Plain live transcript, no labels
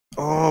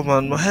Oh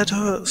man, my head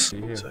hurts.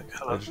 Yeah.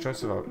 I just tried to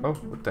survive. Oh,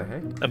 what the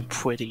heck? I'm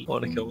pretty. I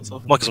wanna kill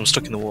myself. Michael, I'm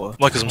stuck in the water.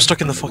 Michael, I'm stuck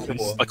in the fucking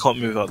water. I can't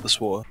move out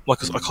this water.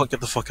 Michael, I can't get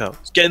the fuck out.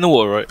 Get in the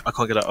water, right? I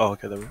can't get out. Oh,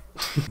 okay, there we go.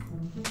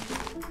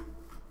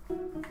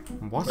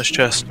 What? Nice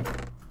chest.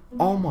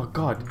 Oh my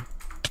god.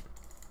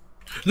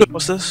 Look,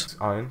 what's this? It's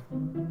iron.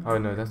 Oh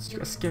no, that's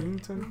a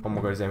skeleton. Oh my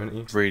god, he's aiming at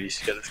you. Really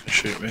scared it's gonna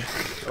shoot me.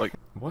 Like,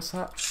 What's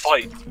that?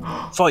 fight!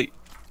 Fight!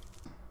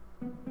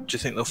 Do you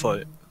think they'll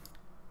fight?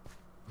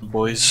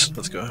 Boys,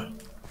 let's go.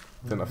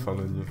 They're not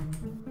following you.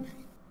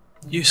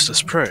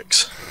 Useless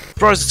pricks.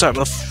 Surprise attack,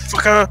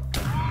 motherfucker!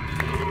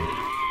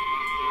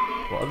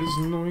 What are these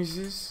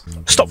noises?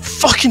 Stop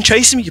fucking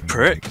chasing me, you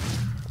prick!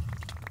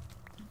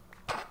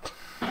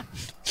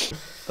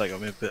 That got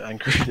me a bit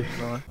angry.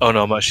 Oh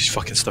no, I'm actually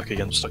fucking stuck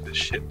again. I'm stuck in this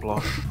shit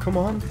block. Come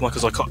on.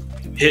 Michael's like,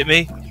 hit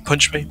me,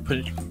 punch me,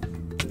 punch.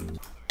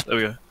 There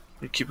we go.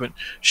 You keep it.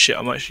 Shit,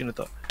 I'm actually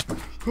gonna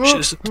die. Shit,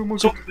 this is. Oh my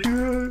god.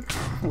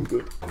 Oh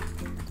god.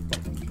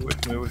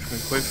 Wait for me, wait for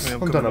me, wait for me.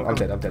 I'm done. I'm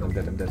dead. I'm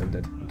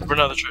dead. Run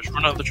out of the church,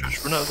 run out of the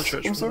church, run out of the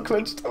church. I'm so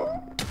clenched.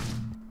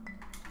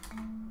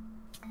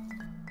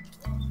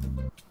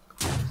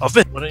 I've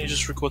been. Why don't you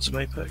just record some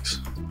Apex?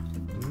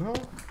 No.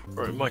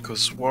 Right,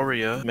 Michael's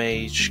warrior,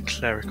 mage,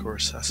 cleric, or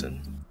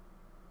assassin.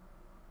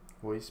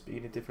 Why are you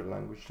speaking a different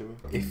language to me?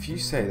 If you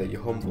say that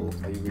you're humble,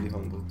 are you really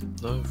humble?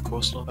 No, of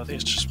course not. I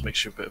think it just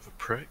makes you a bit of a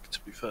prick, to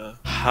be fair.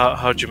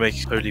 How do you make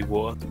holy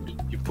water?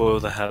 You boil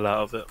the hell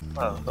out of it.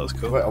 Oh, that was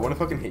cool. Wait, I want to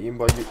fucking hit him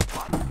by you.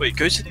 Wait,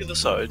 go to the other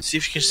side. See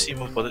if you can see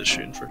my bullets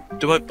shooting through.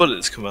 Do my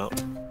bullets come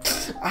out?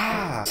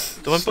 Ah!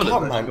 Do my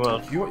bullets man. come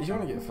out? You want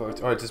to get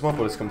fucked? Alright, does my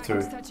bullets come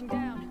through?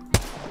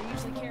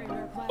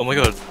 Oh my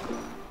god.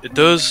 It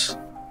does.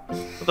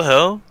 What the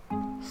hell?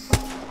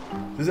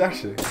 Does it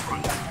actually?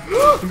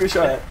 I'm gonna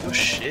shot it. Oh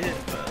shit, man. I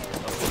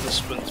thought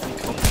this was meant to be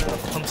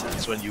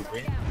context when you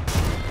win.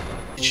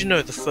 Did you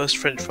know the first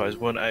French fries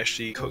weren't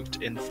actually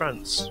cooked in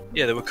France?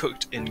 Yeah, they were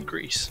cooked in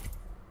Greece.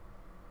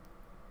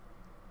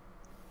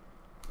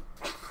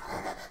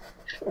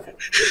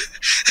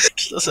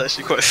 That's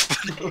actually quite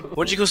funny.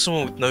 What do you call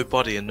someone with no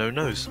body and no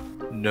nose?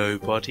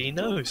 Nobody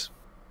knows.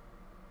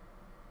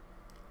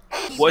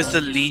 What is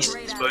the least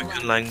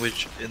spoken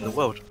language in the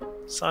world?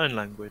 Sign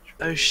language.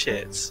 Oh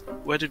shit.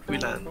 Where did we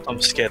land? I'm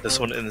scared there's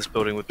someone in this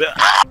building with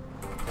ah!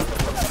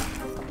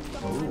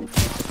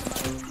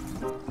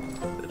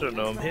 They don't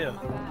know I'm here.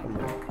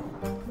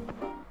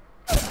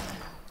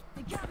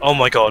 Oh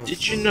my god.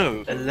 Did you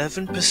know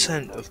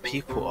 11% of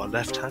people are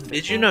left-handed?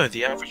 Did you know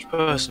the average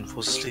person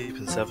falls asleep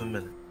in 7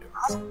 minutes?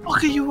 How the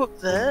fuck are you up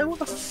there? What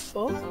the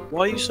fuck?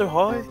 Why are you so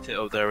high? Get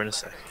up there in a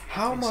sec.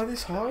 How am I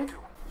this high?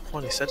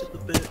 Finally said it, the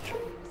bitch.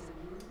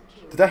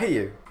 Did I hit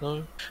you?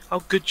 No. How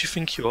good do you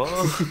think you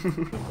are?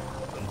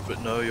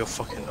 But no, you're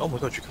fucking. Oh my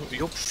god,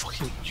 you're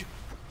fucking.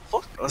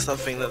 What? That's that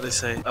thing that they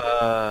say.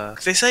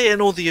 They say it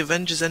in all the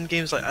Avengers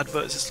Endgames like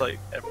adverts. It's like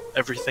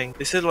everything.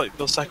 They say like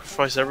they'll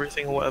sacrifice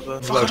everything or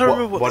whatever. Fuck, Like, I don't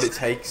remember what it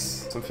takes.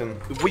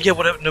 Something. Well, yeah,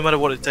 whatever. No matter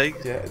what it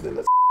takes. Yeah,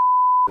 that's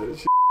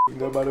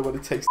no matter what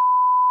it takes.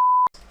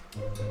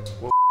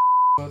 What?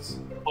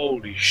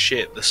 Holy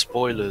shit! The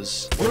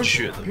spoilers. What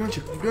shoot them? Behind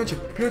you!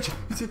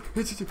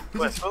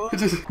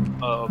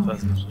 Oh,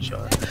 that's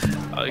shot.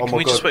 Oh Can my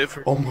we god. just wait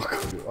for? Oh my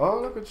god.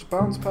 Oh, look, it's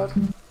bounce pad.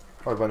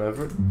 I went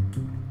over it.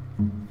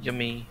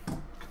 Yummy.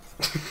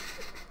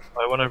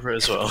 I went over it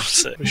as well.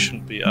 So we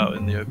shouldn't be out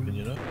in the open,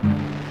 you know.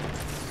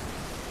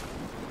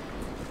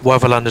 Why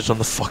have I landed on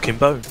the fucking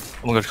bone?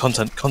 Oh my god,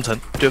 content.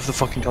 Do it for the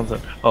fucking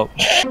content. Oh.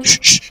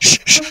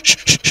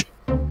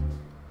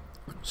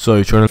 So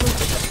you're trying to.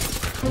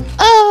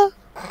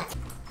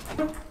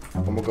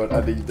 Oh my god,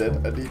 I need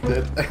dead.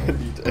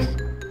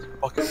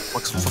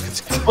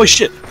 Oh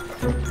shit!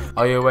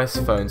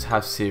 iOS phones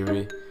have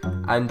Siri,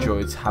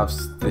 Androids have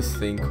this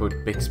thing called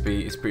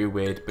Bixby. It's pretty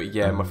weird, but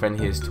yeah, my friend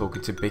here is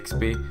talking to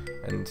Bixby,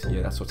 and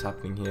yeah, that's what's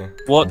happening here.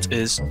 What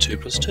is 2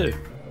 + 2?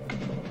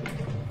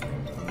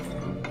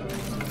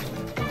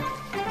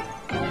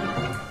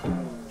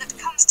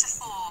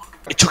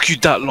 It took you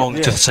that long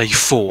to say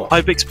 4.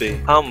 Hi Bixby,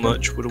 how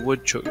much would a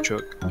woodchuck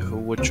chuck if a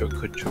woodchuck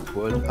could chuck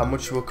wood? How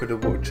much wood could a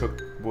woodchuck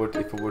wood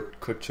if a wood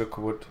could chuck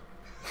wood?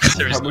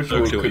 There is How much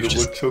no wood clue, could you a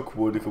just- woodchuck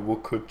wood if a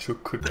wood could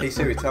chuck could? Hey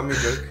Siri, tell me a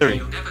joke.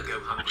 You'll never go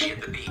hungry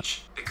at the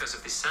beach because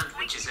of the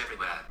sandwiches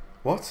everywhere.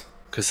 What?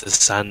 Because there's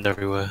sand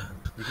everywhere.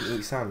 You can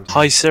eat sand.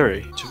 Hi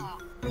Siri.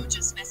 You're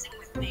just messing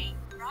with me,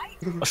 right?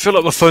 I feel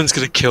like my phone's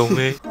gonna kill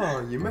me.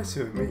 Oh, you're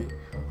messing with me.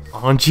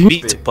 Aren't you?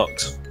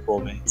 Beatbox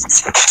for me.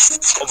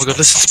 Oh my god,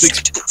 listen to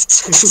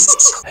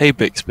Bixby. Hey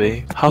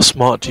Bixby, how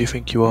smart do you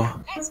think you are?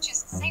 Let's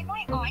just say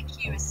my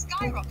IQ is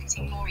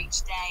skyrocketing more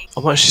each day.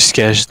 I'm actually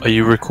scared. Are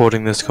you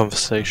recording this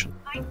conversation?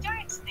 I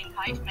don't think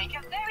I'd make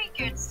a very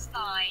good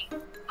spy.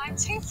 I'm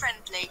too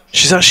friendly.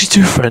 She's actually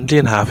too friendly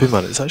and happy,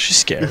 man. It's actually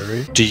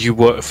scary. Do you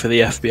work for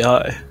the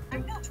FBI?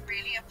 I'm not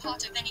really a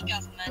part of any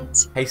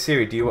government. Hey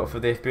Siri, do you work for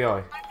the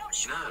FBI? I'm not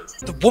sure.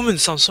 The woman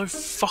sounds so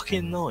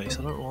fucking nice.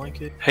 I don't like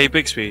it. Hey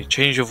Bixby,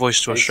 change your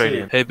voice to Hey,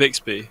 Australian. Siri. Hey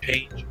Bixby,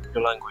 change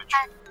your language.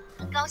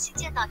 很高兴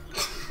见到你。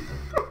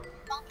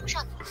方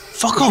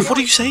Fuck off, what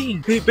are you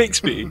saying? Hey,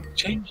 Bixby,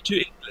 change to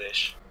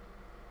English.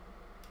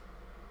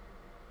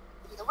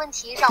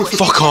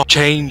 Fuck off,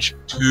 change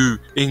to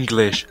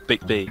English,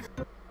 Bixby.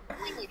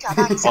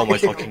 Oh my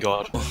fucking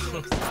god.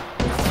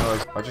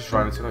 I just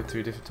ran into like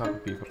 2 different type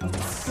of people.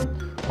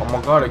 Oh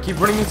my god, I keep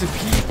running into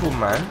people,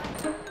 man.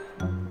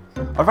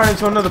 I ran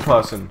into another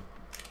person.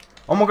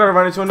 Oh my god, I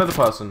ran into another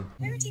person.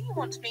 Who do you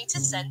want me to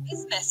send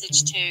this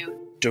message to?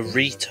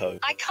 Dorito.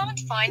 I can't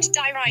find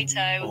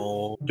Dorito.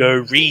 Oh,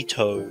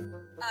 Dorito.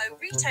 Oh,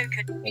 Rito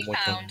could be Oh my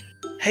God. found.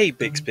 Hey,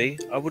 Bixby,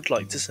 I would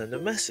like to send a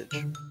message.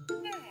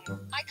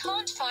 I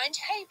can't find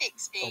Hey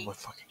Bixby. Oh my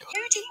fucking god.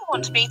 Who do you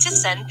want me to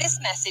send this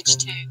message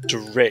to?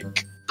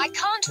 Drick. I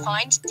can't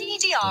find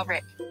DDR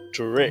Rick.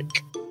 Drick.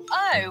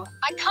 Oh,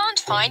 I can't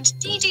find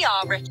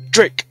DDR Rick.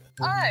 Drick.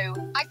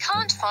 Oh, I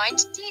can't find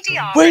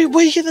DDR Wait, Rick.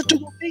 where you gonna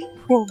do me?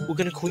 We're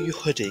gonna call you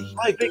Hoodie.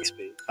 Hi,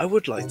 Bixby. I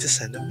would like to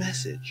send a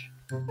message.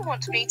 Who do you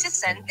want me to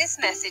send this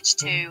message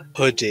to?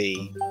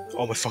 Hoodie.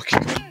 Oh my fucking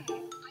god.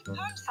 I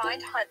can't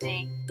find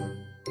Huddy.